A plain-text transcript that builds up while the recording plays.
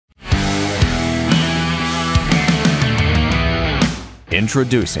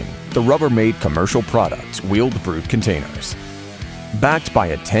Introducing the Rubbermaid commercial products wheeled brute containers. Backed by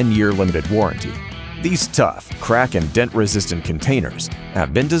a 10-year limited warranty, these tough, crack and dent-resistant containers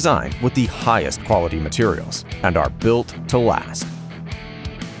have been designed with the highest quality materials and are built to last.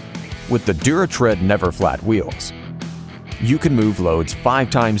 With the DuraTread Never Flat wheels, you can move loads 5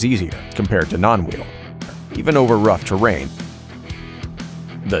 times easier compared to non-wheel, even over rough terrain.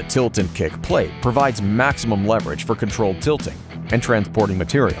 The tilt and kick plate provides maximum leverage for controlled tilting and transporting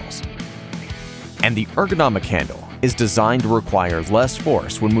materials. And the ergonomic handle is designed to require less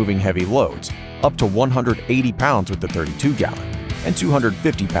force when moving heavy loads, up to 180 pounds with the 32-gallon and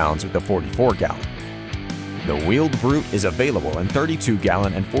 250 pounds with the 44-gallon. The wheeled brute is available in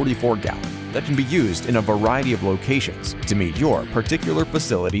 32-gallon and 44-gallon that can be used in a variety of locations to meet your particular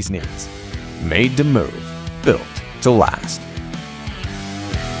facility's needs. Made to move, built to last.